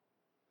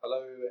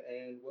Hello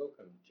and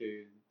welcome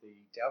to the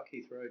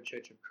Dalkeith Road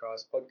Church of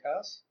Christ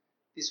podcast.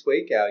 This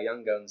week, our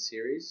Young Guns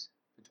series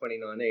for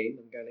 2019,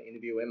 I'm going to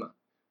interview Emma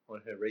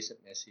on her recent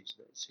message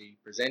that she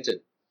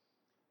presented.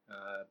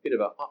 A bit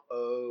of a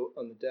uh-oh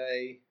on the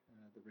day,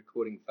 the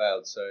recording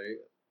failed, so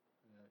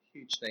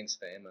huge thanks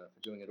for Emma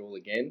for doing it all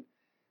again,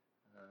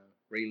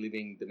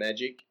 reliving the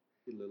magic,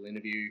 did a little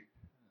interview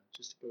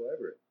just to go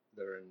over it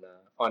with her and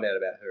find out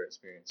about her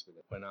experience with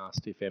it. When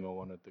asked if Emma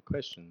wanted the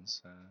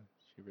questions,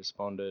 she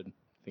responded,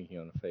 thinking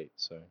on her feet,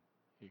 so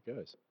here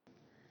goes.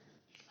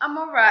 I'm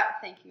alright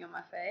thinking on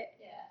my feet.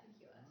 Yeah, I think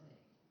you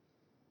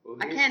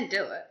are too. I can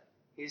do it.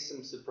 Here's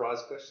some surprise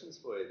questions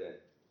for you then.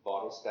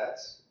 Vital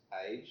stats,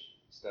 age,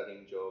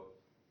 studying job,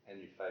 and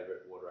your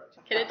favourite water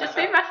activity. Can it just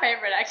be my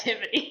favourite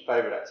activity?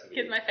 Favourite activity.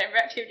 Because my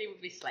favourite activity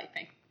would be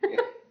sleeping. Yeah.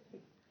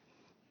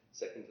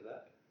 Second to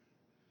that?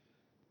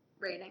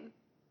 Reading.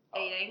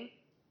 Eating.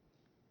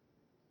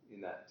 In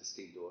that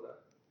distinct order.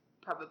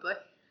 Probably.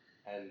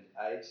 And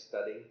age,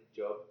 studying,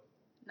 job?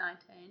 19.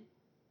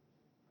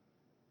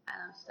 And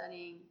I'm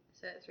studying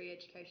Cert 3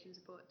 Education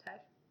Support TAFE.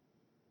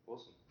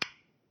 Awesome.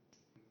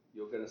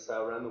 You're going to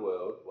sail around the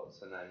world. What's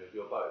the name of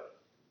your boat?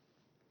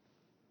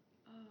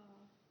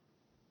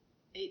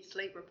 Eat,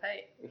 sleep,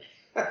 repeat.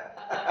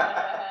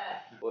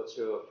 What's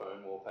your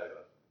phone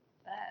wallpaper?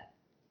 That.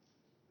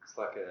 It's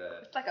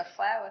like a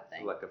flower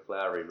thing. like a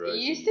flowery rose. It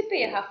used to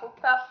be a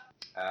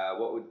Hufflepuff.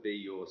 What would be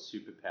your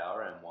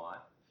superpower and why?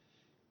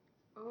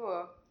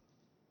 Ooh.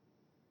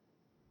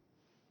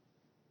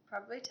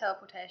 Probably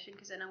teleportation,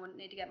 because then I wouldn't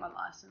need to get my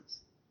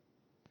license.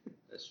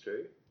 That's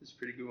true. It's a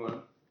pretty good one.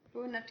 I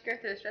wouldn't have to go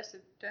through the stress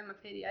of doing my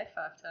PDA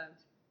 5 times.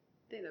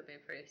 I think that'd be a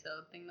pretty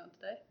solid thing not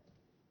to do.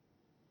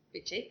 Be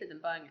cheaper than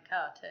buying a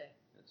car too.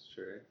 That's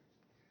true.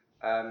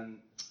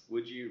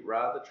 Would you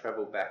rather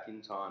travel back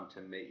in time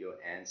to meet your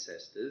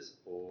ancestors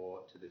or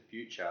to the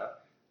future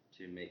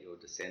to meet your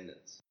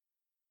descendants?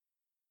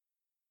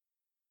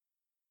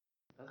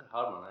 That's a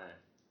hard one,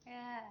 eh?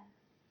 Yeah.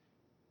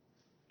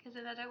 Because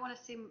then I don't want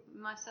to see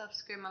myself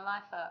screw my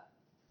life up.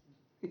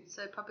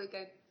 So probably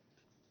go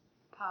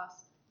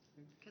past.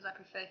 Because I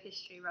prefer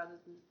history rather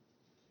than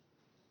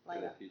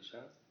later. For the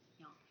future?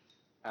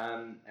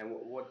 Yeah. And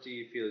what do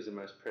you feel is the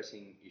most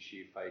pressing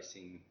issue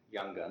facing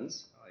young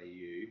guns, i.e.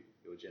 you,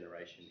 your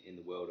generation, in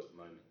the world at the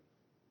moment?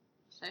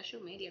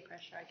 Social media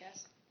pressure, I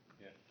guess.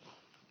 Yeah.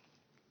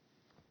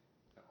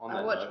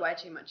 I watch way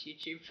too much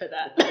YouTube for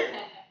that.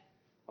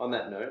 On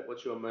that note,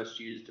 what's your most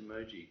used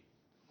emoji?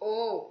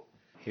 Oh.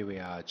 Here we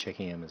are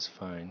checking Emma's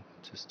phone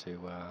just to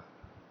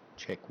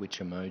check which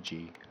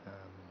emoji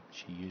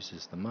she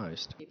uses the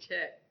most. You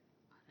check.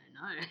 I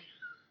don't know.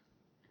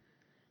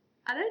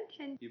 I don't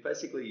tend. You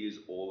basically use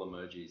all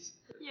emojis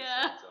at the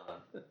Yeah. same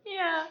time.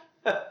 Yeah.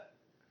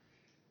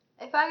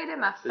 If I could do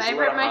my There's a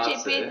favourite lot of emoji,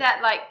 hearts it'd be there.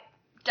 that like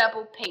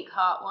double pink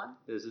heart one.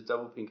 There's a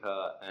double pink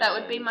heart. And That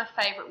would be my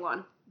favourite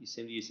one. You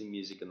seem to use some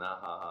music and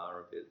ha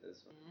a bit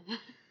as well.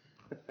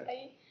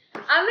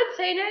 I'm a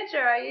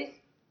teenager.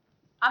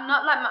 I'm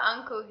not like my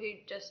uncle who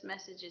just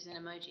messages in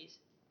emojis.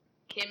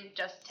 Kim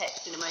just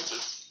texts in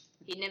emojis.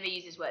 He never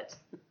uses words.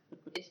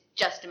 It's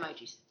just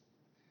emojis.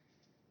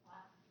 Wow.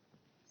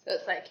 So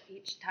it's like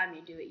each time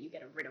you do it, you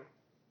get a riddle.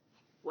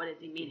 What is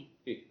he meaning?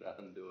 You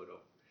can do it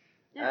all.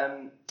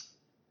 Yeah.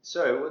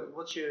 So,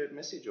 what's your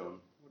message on?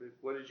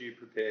 What did you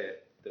prepare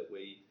that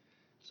we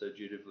so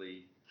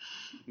dutifully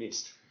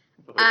missed?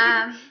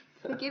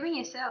 Forgiving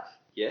yourself.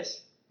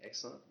 Yes,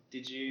 excellent.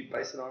 Did you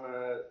base it on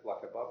a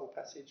Bible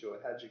passage, or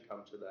how did you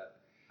come to that?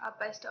 I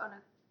based it on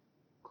a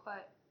quote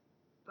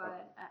by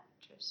an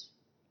actress.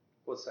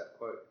 What's that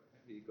quote?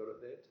 Have you got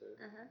it there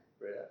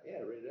to read out? Yeah,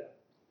 read it out.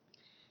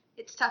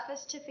 It's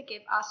toughest to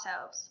forgive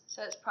ourselves,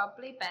 so it's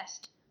probably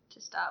best to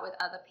start with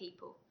other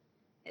people.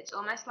 It's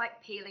almost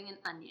like peeling an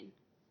onion.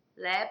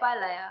 Layer by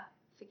layer,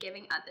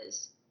 forgiving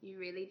others, you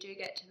really do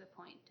get to the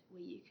point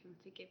where you can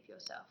forgive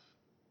yourself.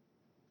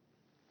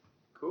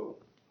 Cool.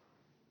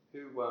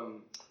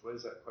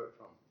 Where's that quote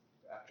from?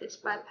 Actress,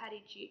 It's by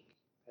Patty Duke.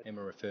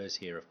 Emma refers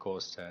here, of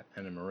course, to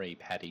Anna Marie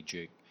Patty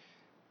Duke,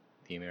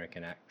 the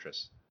American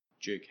actress.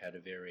 Duke had a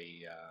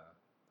very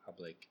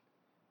public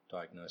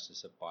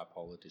diagnosis of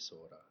bipolar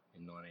disorder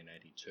in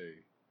 1982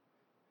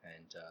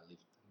 and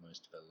lived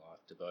most of her life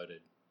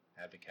devoted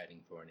advocating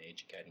for and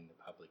educating the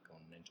public on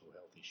mental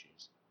health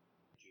issues.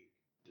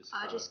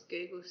 I just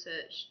Google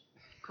searched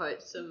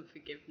quotes on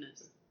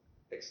forgiveness.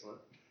 Excellent.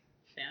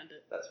 Found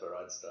it. That's where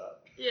I'd start.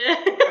 Yeah.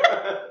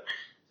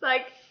 It's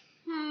like,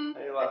 And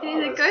you're I like,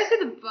 can either go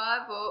through the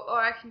Bible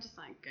or I can just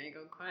like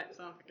Google quotes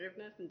on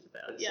forgiveness and just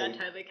It I seemed-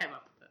 totally came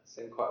up with it.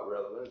 Seemed quite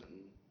relevant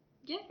and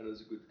Yeah. it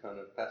was a good kind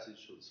of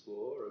passage to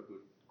explore, or a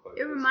good quote.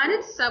 It to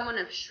reminded explore. someone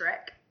of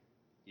Shrek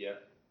Yeah.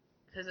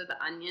 because of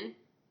the onion.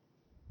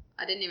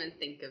 I didn't even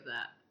think of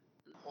that.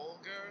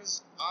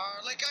 Ogres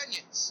are like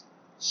onions.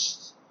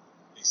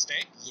 They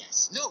stink?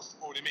 Yes. No.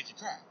 Oh, they make you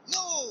cry?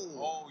 No.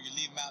 Oh, you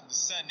leave them out in the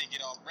sun, they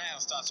get all brown,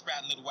 start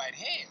sprouting little white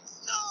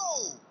hairs?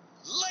 No.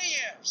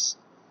 Layers.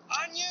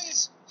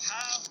 Onions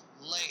have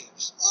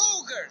layers.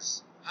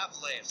 Ogres have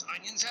layers.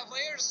 Onions have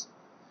layers?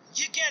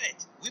 You get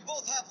it. We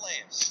both have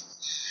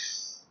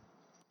layers.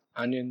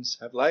 Onions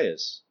have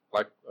layers,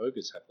 like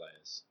ogres have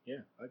layers.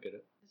 Yeah, I get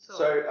it.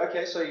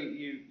 So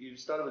you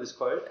started with this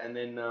quote, and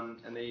then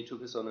you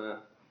took us on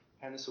a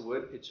hand us a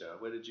word picture.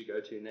 Where did you go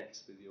to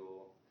next with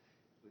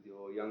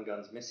your Young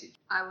Guns message?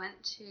 I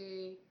went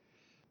to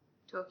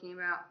talking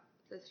about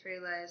the 3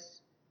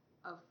 layers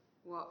of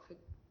what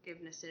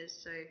forgiveness is.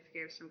 So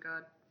forgiveness from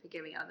God,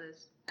 forgiving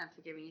others, and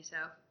forgiving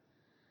yourself.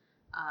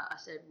 I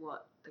said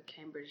what the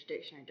Cambridge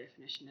Dictionary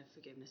definition of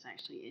forgiveness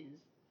actually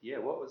is. Yeah,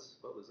 what was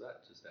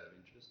that? Just out of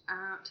interest.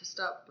 To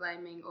stop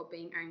blaming or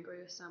being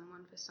angry with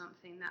someone for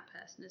something that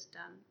person has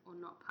done, or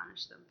not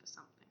punish them for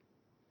something.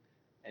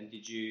 And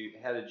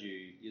how did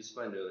you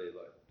explained earlier,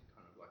 like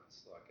kind of like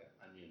it's like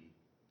an onion.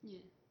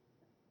 Yeah.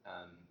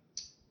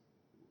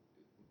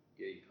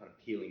 Yeah, you're kind of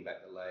peeling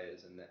back the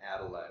layers, and the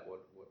outer layer.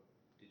 What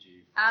did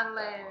you? Outer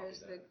layer is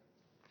the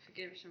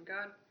forgiveness from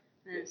God,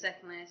 and then the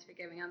second layer is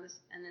forgiving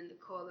others, and then the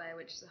core layer,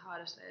 which is the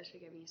hardest layer, is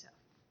forgiving yourself.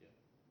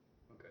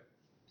 Yeah. Okay.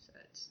 So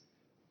it's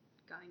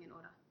going in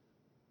order.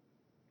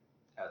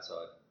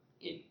 Outside.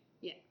 In.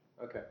 Yeah.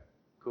 Okay.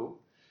 Cool.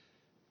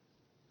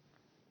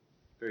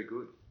 Very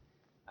good.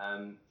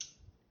 You've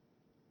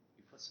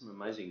got some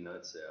amazing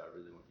notes there. I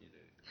really want you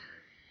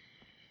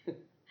to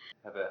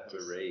have a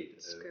read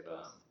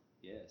scribbles.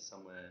 of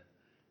somewhere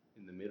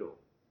in the middle,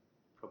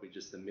 probably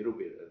just the middle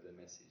bit of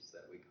the message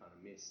that we kind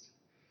of missed.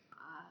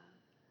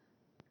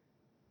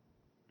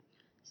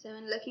 So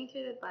in looking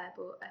through the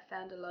Bible, I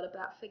found a lot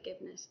about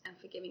forgiveness and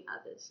forgiving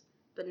others,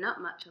 but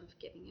not much on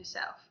forgiving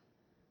yourself.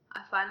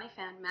 I finally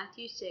found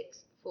Matthew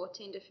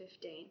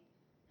 6:14-15,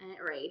 and it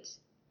reads,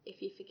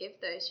 "If you forgive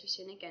those who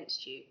sin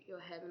against you, your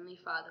heavenly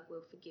Father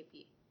will forgive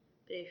you.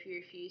 But if you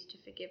refuse to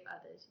forgive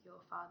others,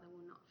 your Father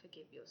will not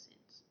forgive your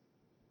sins."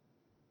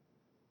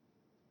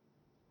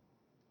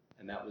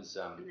 And that was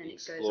then it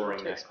exploring goes on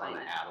to that kind of explain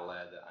that. outer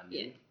layer, the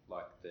onion,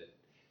 like that.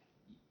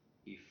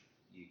 If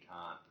you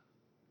can't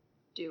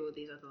do all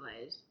these other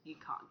layers, you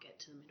can't get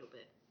to the middle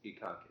bit. You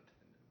can't get to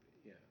the middle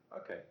bit. Yeah.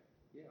 Okay.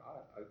 Yeah,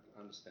 I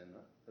understand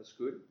that. That's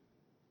good.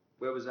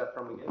 Where was that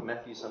from again?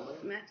 Matthew somewhere?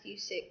 Matthew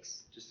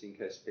 6. Just in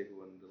case people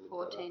wanted to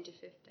look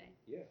 14-15.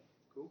 Yeah,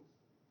 cool.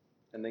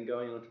 And then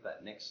going on to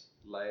that next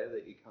layer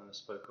that you kind of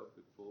spoke of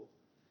before.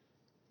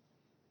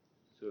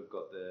 So we've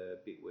got the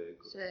bit where...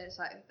 So it's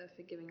like the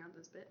forgiving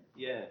others bit.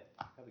 Yeah,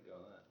 have a go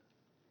on that.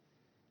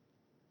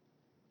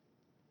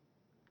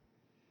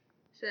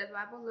 So the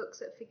Bible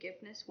looks at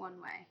forgiveness one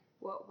way.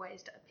 What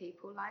ways do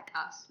people like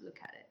us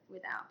look at it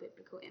without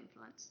biblical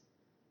influence?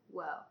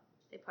 Well,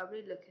 they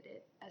probably look at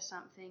it as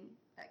something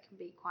that can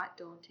be quite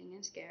daunting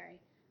and scary,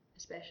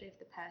 especially if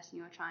the person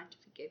you are trying to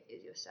forgive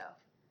is yourself.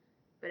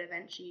 But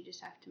eventually you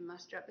just have to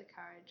muster up the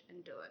courage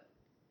and do it.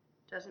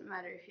 Doesn't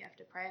matter if you have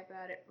to pray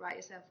about it, write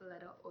yourself a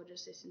letter, or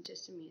just listen to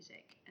some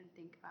music and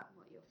think about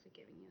what you're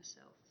forgiving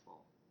yourself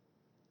for.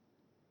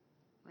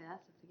 Well,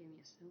 that's the forgiving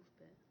yourself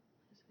bit.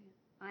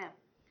 Oh yeah.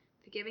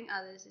 Forgiving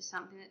others is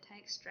something that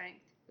takes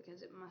strength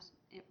because it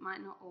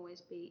might not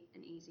always be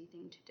an easy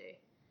thing to do.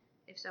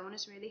 If someone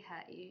has really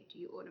hurt you, do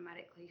you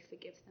automatically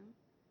forgive them?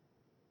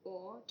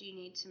 Or do you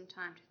need some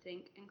time to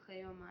think and clear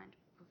your mind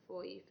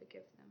before you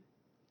forgive them?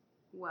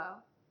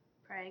 Well,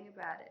 praying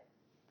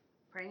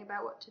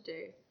about what to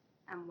do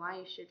and why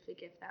you should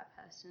forgive that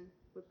person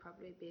would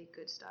probably be a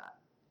good start.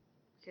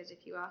 Because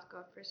if you ask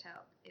God for his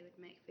help, it would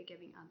make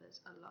forgiving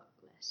others a lot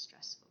less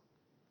stressful.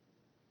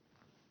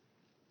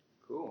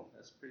 Cool.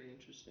 That's pretty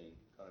interesting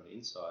kind of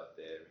insight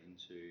there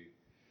into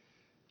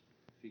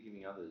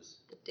forgiving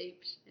others. The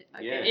deep shit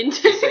I get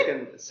into.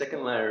 the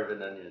second layer of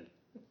an onion.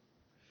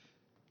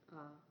 I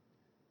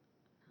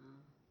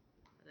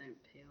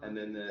don't peel. And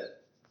then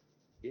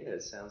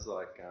it sounds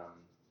like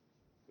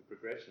the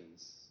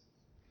progressions.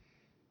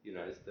 You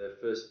know, the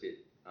first bit,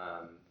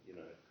 kind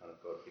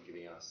of God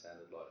forgiving us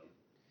sounded like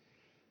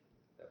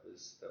that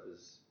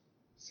was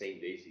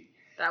seemed easy.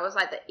 That was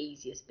like the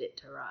easiest bit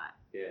to write.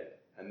 Yeah,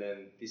 and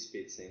then this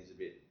bit seems a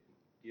bit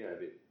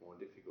more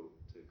difficult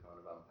to kind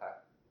of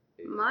unpack.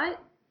 My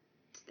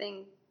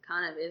thing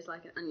kind of is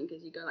like an onion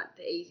because you go like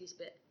the easiest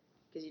bit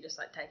because you just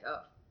like take it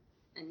off,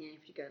 and then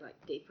if you go like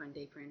deeper and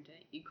deeper into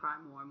it, you cry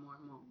more and more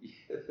and more.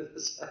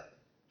 Yeah,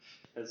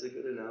 that's a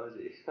good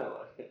analogy. I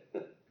like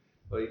it.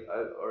 Or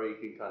you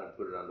can kind of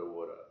put it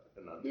underwater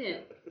and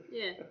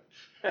Yeah.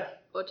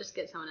 Or just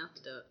get someone else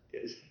to do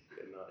it.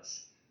 Yeah,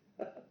 nice.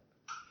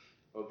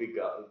 Or big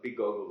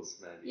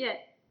goggles, maybe. Yeah.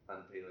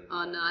 Unpeeling.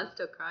 Oh no, I'd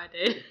still cry,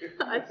 dude.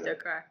 I'd still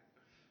cry.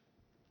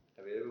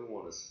 Have you ever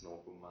worn a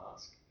snorkel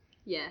mask?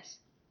 Yes.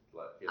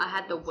 Like I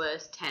had the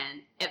worst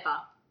tan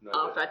ever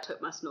after I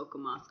took my snorkel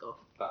mask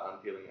off. But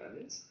unpeeling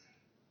onions?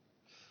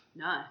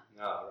 No.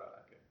 Oh,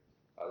 right, okay.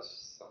 I was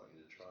just something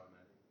to try,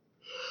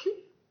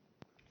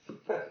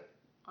 maybe.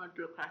 I'd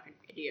look like an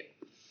idiot.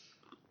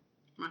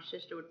 My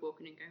sister would walk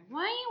in and go,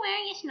 "Why are you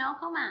wearing a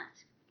snorkel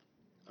mask?"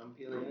 I'm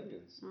peeling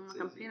onions.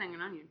 I'm peeling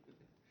an onion.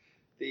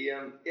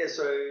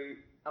 So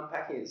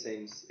unpacking it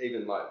seems,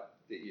 even like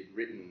that you've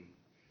written,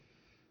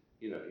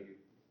 you've a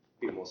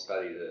bit more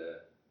study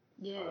to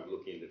kind of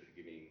look into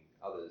forgiving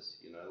others.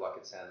 You know, like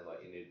it sounded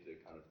like you needed to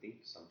kind of think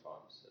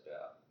sometimes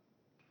about,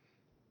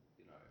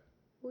 you know.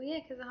 Well, yeah,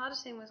 because the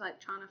hardest thing was like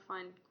trying to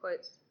find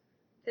quotes.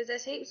 Because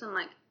there's heaps on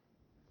like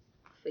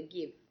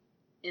forgive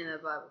in the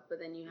Bible, but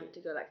then you have to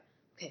go like,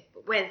 okay,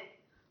 but where's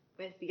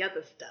the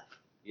other stuff?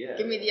 Yeah.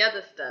 Give me the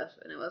other stuff.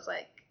 And it was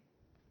like,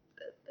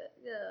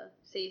 yeah.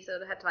 So you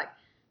sort of had to like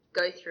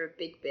go through a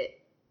big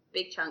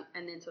chunk,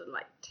 and then sort of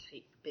like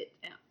take bits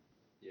out.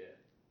 Yeah.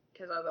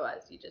 Because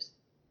otherwise you just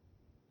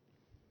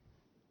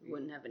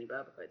wouldn't have any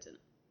Bible quotes in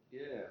it.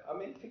 Yeah. I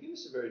mean,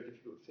 forgiveness is a very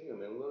difficult thing. I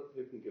mean, a lot of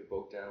people can get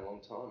bogged down a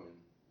long time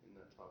in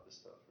that type of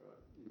stuff,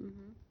 right?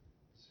 Mm-hmm.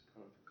 It's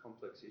kind of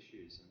complex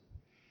issues. And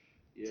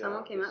yeah,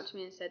 Someone came up to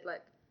me and said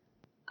like,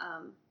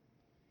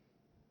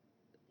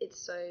 it's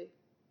so,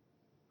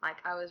 like,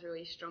 I was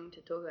really strong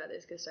to talk about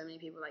this because so many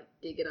people like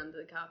dig it under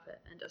the carpet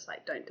and just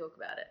like don't talk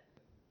about it.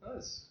 No,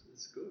 it's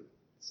good.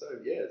 So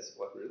yeah, it's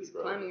like really He's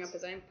great. climbing up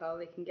his own pole,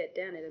 he can get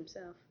down it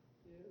himself.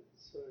 Yeah,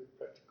 it's so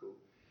practical.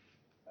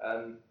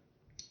 And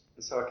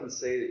so I can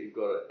see that you've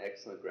got an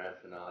excellent grand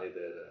finale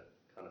there to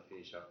kind of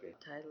finish up in.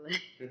 Totally.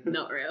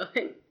 Not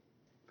really.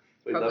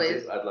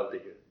 I'd love to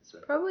hear it. So.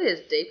 Probably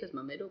as deep as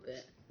my middle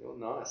bit. Oh,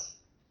 nice.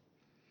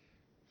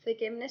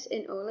 Forgiveness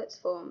in all its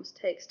forms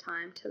takes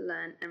time to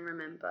learn and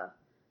remember,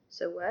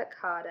 so work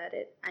hard at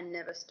it and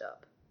never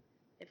stop.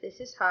 If this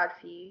is hard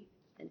for you,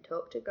 then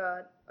talk to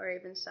God or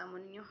even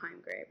someone in your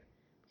home group,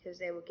 because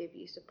they will give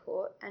you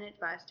support and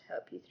advice to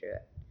help you through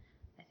it.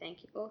 I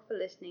thank you all for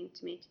listening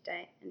to me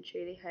today and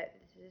truly hope that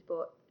this has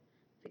brought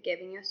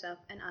forgiving yourself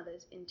and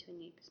others into a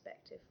new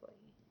perspective for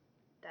you.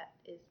 That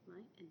is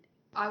my ending.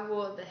 I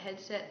wore the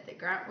headset that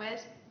Grant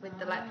wears with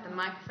the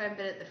microphone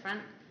bit at the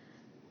front.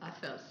 I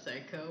felt so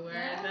cool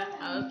wearing that.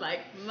 I was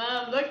like,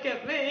 Mum, look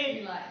at me.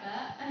 You like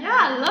that? Yeah,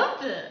 I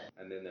loved it.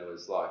 And then there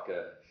was like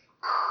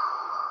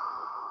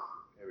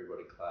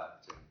everybody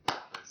clapped.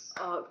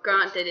 Oh,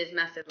 Grant did his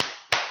massive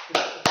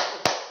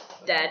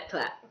dad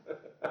clap,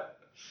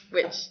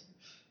 which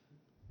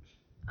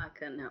I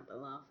couldn't help but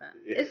laugh at.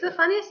 Yeah. It's the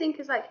funniest thing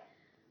because, like,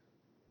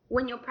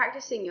 when you're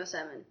practicing your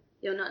sermon,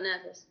 you're not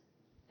nervous.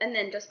 And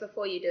then just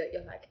before you do it,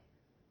 you're like,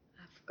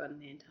 I've forgotten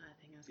the entire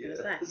thing I was going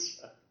to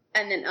say.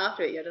 And then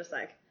after it, you're just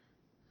like,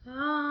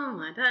 oh,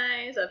 my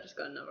days, I've just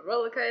got another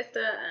roller coaster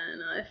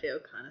and I feel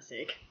kind of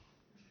sick.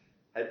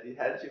 How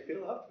did you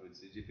feel afterwards?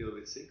 Did you feel a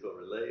bit sick or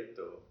relieved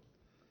or?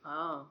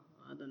 Oh,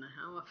 I don't know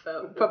how I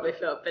felt. Probably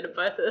felt a bit of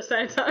both at the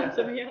same time,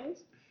 to be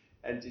honest.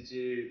 And did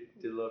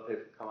a lot of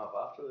people come up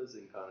afterwards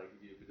and kind of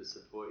give you a bit of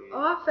support? Oh,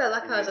 I felt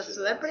like I was a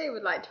celebrity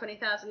with like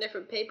 20,000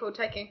 different people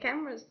taking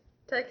photos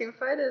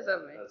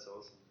of me. That's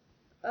awesome.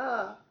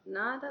 Oh,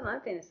 no, I don't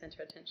like being the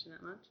centre of attention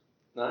that much.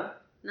 No?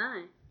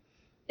 No.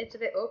 It's a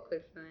bit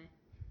awkward for me.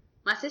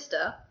 My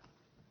sister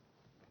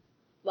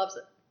loves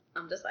it.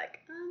 I'm just like,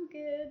 I'm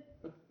good.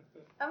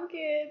 I'm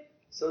good.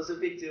 So it's a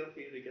big deal for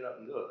you to get up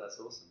and do it. That's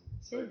awesome.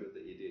 So Yeah. good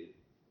that you did.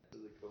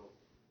 Really cool.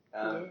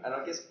 Yeah. And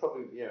I guess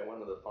probably,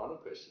 one of the final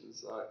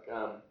questions, like,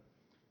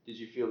 did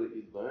you feel that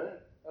you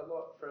learned a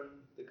lot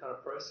from the kind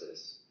of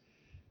process?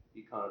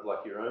 You kind of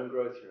like your own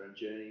growth, your own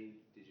journey?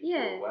 Did you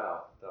Yeah. feel,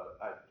 wow,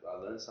 I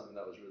learned something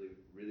that was really,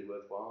 really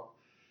worthwhile?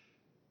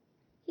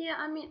 Yeah,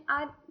 I mean,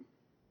 I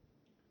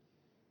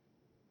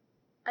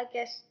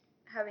guess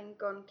having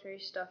gone through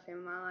stuff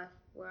in my life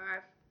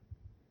where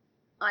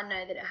I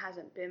know that it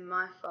hasn't been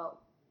my fault,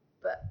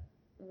 but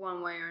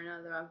one way or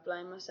another I've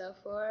blamed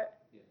myself for it.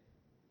 Yeah.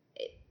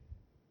 It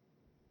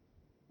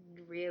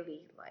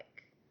really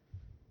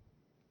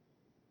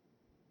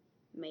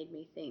made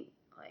me think,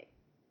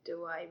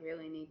 do I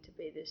really need to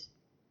be this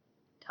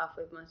tough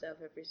with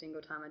myself every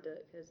single time I do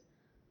it? Because,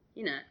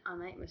 I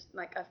make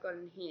mistakes. I've got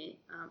in here,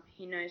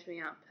 he knows we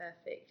aren't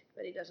perfect,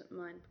 but he doesn't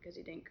mind because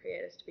he didn't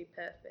create us to be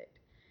perfect.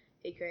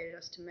 He created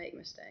us to make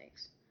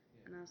mistakes.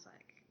 Yeah. And I was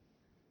like,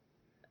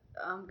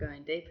 I'm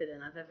going deeper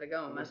than I've ever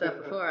gone with myself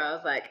before. I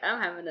was like, I'm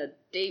having a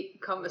deep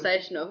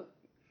conversation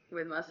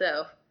with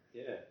myself.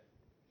 Yeah.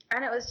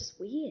 And it was just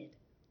weird.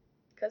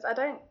 Because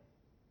I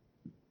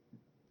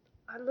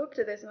looked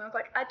at this and I was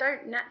like, I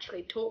don't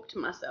naturally talk to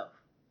myself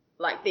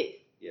like this.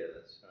 Yeah,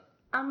 that's right.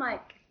 I'm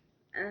like,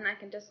 and then I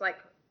can just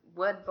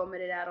word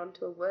vomit it out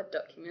onto a Word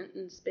document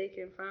and speak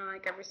in front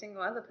of every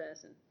single other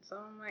person. So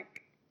I'm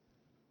like,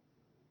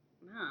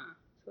 nah,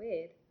 it's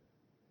weird.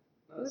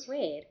 It was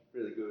weird.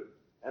 Really good.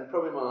 And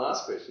probably my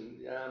last question,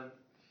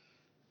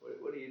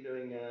 what are you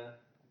doing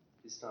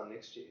this time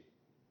next year?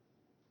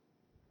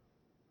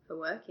 For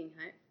working,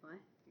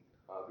 hopefully.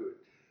 Oh, good.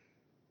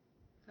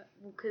 Well,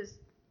 because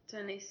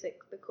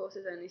the course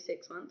is only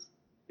 6 months.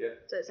 Yeah.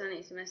 So it's only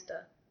a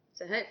semester.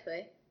 So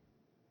hopefully,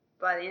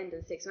 by the end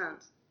of the 6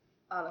 months,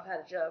 I'll have had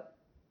a job.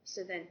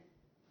 So then,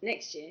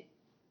 next year,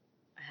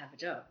 I have a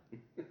job.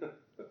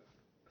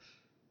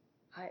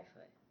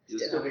 Hopefully. You'll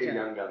still be a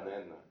young gun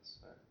then, though.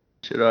 So.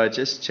 Should I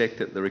just check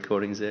that the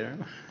recording's there?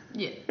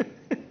 Yeah.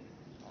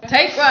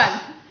 Take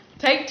 1.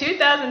 Take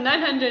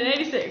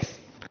 2,986.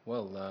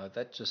 Well,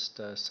 that just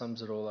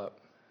sums it all up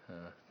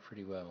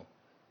pretty well.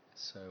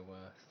 So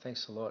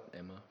thanks a lot,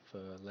 Emma,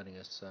 for letting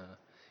us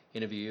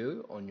interview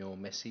you on your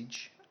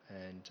message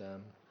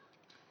And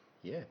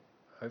yeah,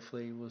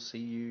 hopefully we'll see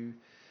you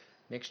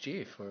next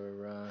year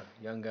for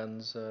Young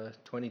Guns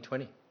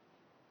 2020.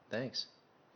 Thanks.